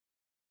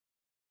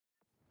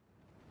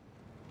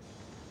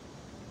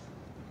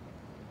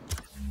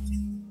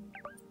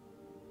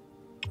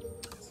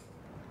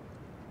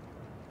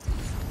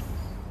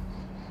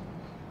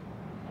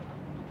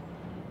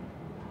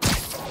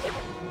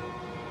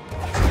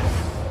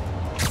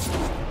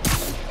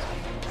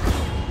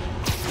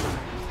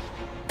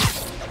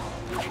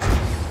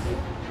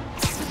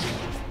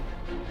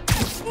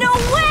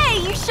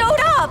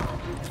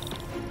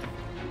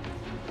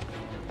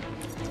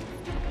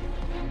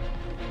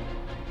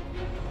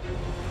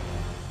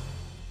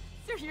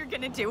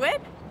gonna do it?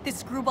 The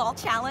screwball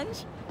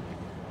challenge?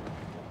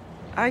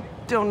 I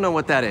don't know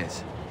what that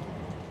is.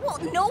 Well,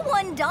 no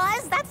one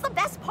does. That's the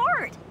best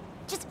part.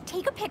 Just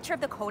take a picture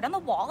of the code on the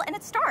wall and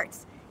it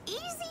starts.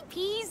 Easy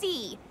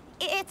peasy.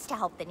 It's to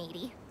help the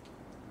needy.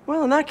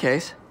 Well, in that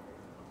case...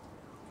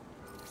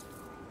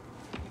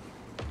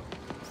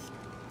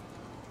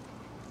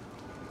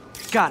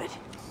 Got it.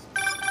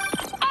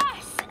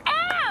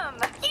 SM!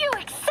 You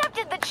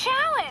accepted the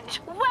challenge!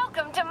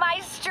 Welcome to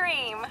my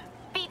stream.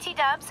 BT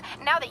Dubs,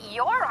 now that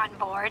you're on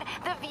board,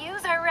 the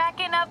views are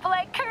racking up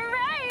like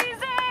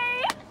crazy!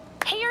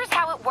 Here's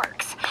how it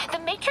works. The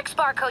Matrix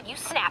barcode you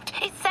snapped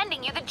is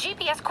sending you the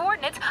GPS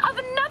coordinates of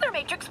another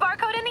Matrix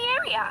barcode in the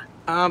area.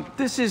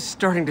 This is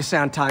starting to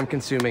sound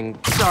time-consuming.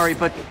 Sorry,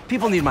 but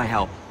people need my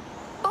help.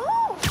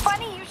 Ooh,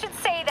 funny you should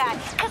say that,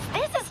 because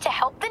this is to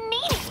help the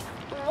needy.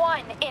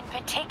 One in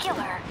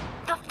particular.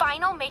 The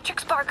final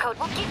Matrix barcode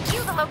will give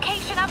you the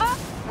location of a...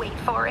 wait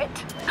for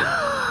it.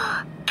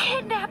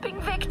 Kidnapping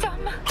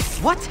victim.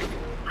 What?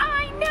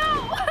 I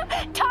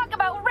know! Talk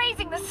about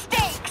raising the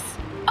stakes.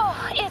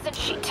 Oh, isn't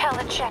she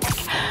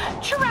telegenic?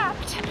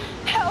 Trapped.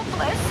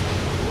 Helpless.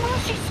 Will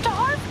she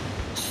starve?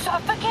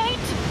 Suffocate?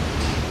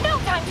 No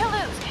time to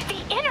lose.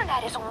 The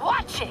internet is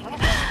watching.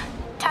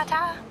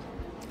 Ta-ta.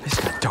 This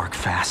got dark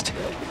fast.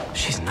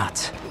 She's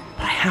nuts.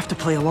 But I have to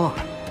play along.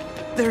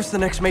 There's the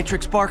next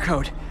Matrix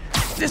barcode.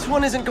 This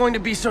one isn't going to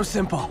be so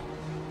simple.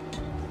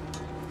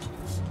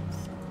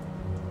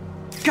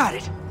 Got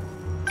it.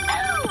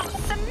 Oh,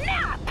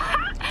 snap!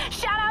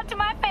 Shout out to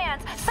my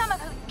fans, some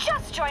of who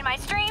just joined my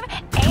stream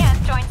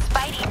and joined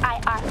Spidey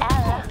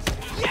IRL.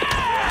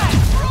 Yeah!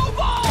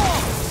 Screwball!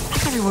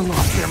 Everyone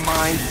lost their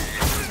mind.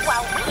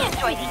 While we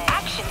enjoy the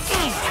action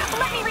scenes,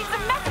 let me read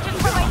some messages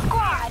from my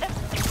squad.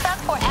 Stuck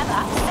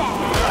forever said,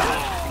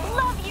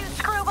 "Love you,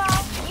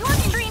 Screwball. Your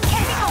stream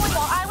kept me going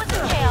while I was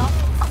in jail."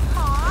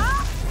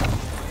 Aww.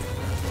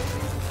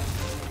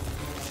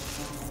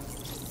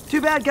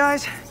 Too bad,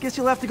 guys. Guess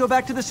you'll have to go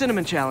back to the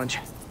cinnamon challenge.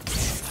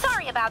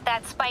 Sorry about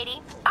that,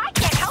 Spidey. I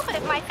can't help it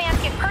if my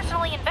fans get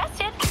personally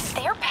invested.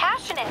 They're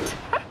passionate.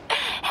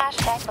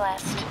 Hashtag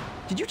blessed.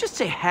 Did you just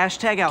say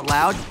hashtag out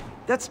loud?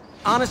 That's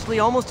honestly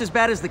almost as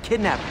bad as the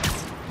kidnapping.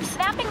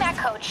 Snapping that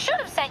code should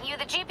have sent you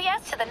the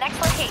GPS to the next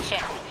location.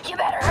 You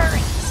better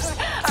hurry.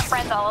 Our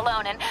friend's all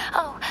alone and,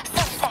 oh,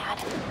 so sad.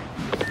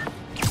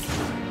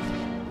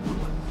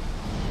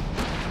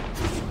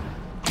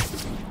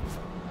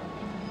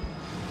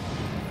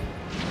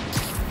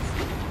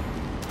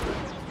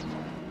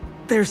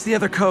 There's the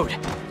other code.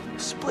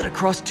 Split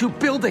across 2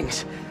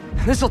 buildings.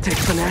 This'll take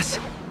finesse.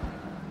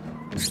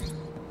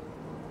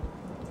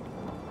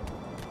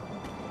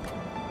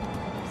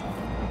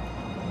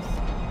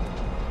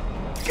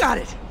 Got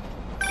it!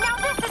 Now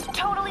this is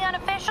totally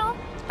unofficial,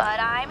 but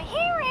I'm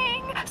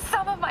hearing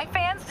some of my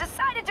fans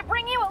decided to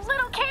bring you a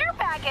little care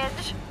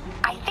package.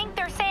 I think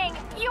they're saying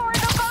you're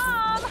the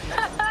bomb.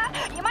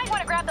 You might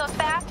want to grab those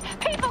fast.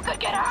 People could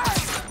get hurt.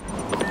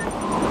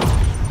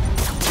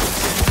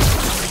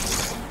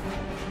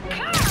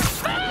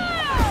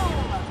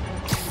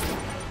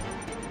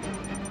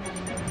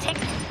 Tick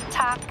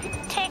tock,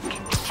 tick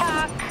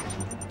tock.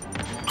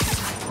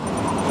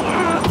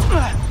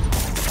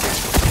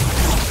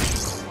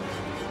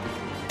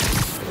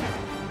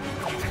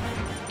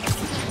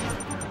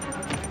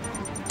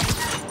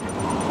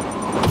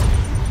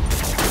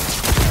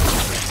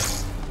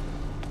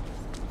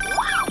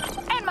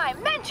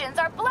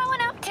 Are blowing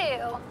up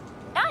too.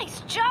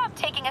 Nice job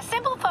taking a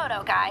simple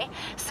photo, guy.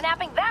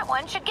 Snapping that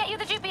one should get you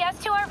the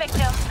GPS to our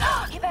victim.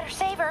 You better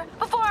save her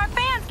before our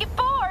fans get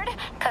bored.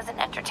 Because in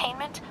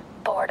entertainment,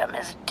 boredom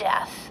is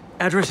death.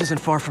 Address isn't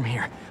far from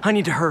here. I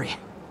need to hurry.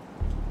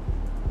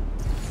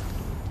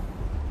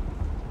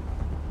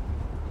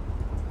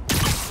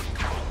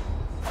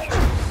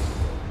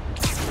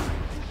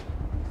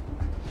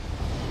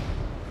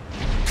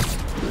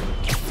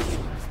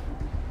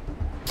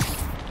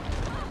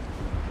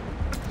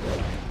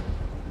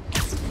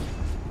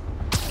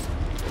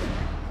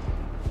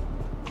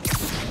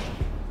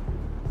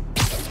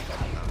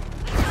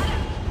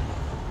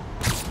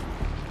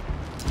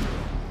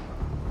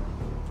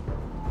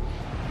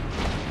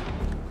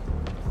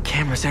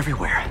 Cameras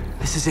everywhere.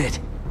 This is it.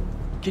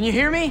 Can you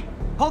hear me?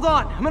 Hold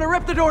on, I'm gonna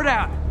rip the door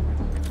down.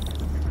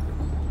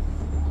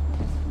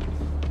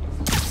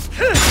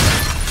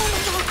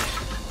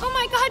 Oh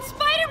my God,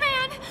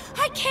 Spider-Man!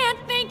 I can't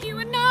thank you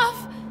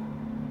enough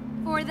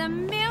for the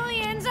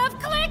millions of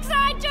clicks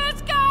I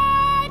just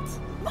got!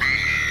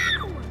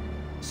 Wow!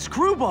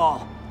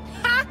 Screwball!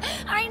 Ha!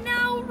 I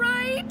know,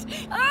 right?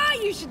 Ah,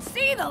 you should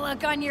see the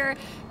look on your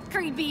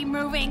creepy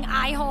moving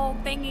eye hole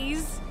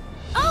thingies.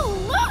 Oh,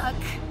 look!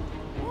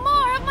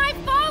 More of my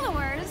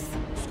followers!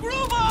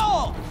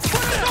 Screwball!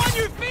 Put it on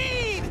your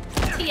feed!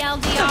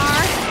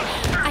 TLDR,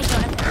 I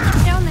don't have to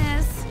condone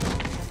this.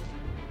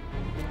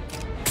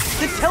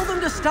 Then tell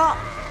them to stop!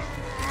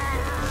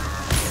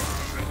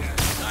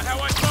 Not how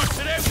I thought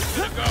today was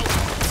gonna go!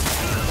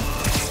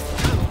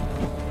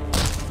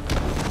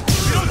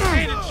 You don't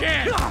stand a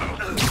chance!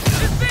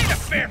 This ain't a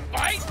fair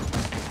fight!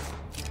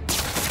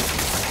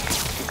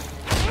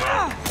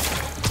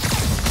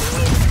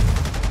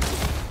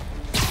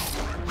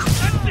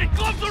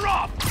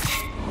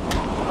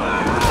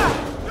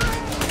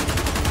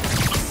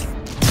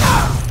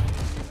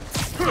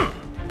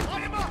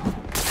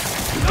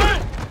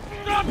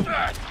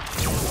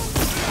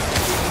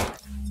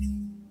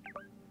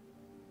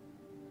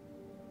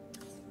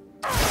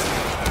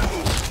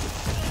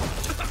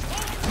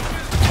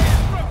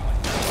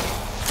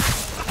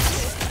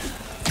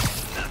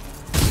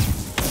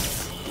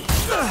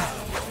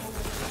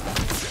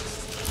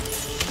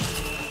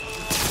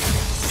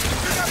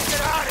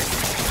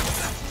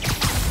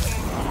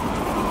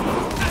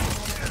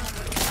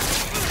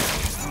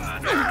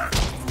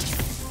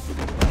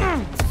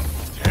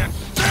 Stand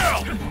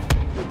still!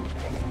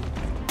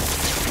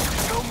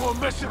 No more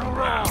messing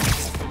around!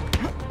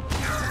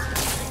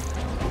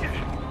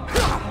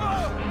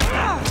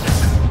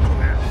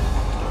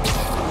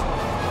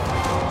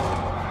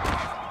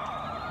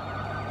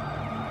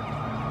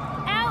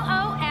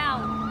 LOL.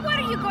 What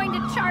are you going to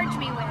charge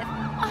me with?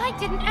 I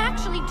didn't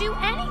actually do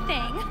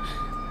anything.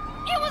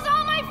 It was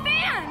all my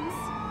fans.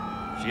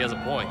 She has a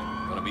point.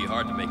 Gonna be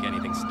hard to make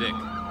anything stick.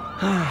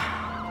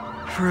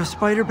 For a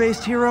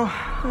spider-based hero,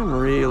 I'm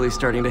really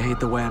starting to hate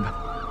the web.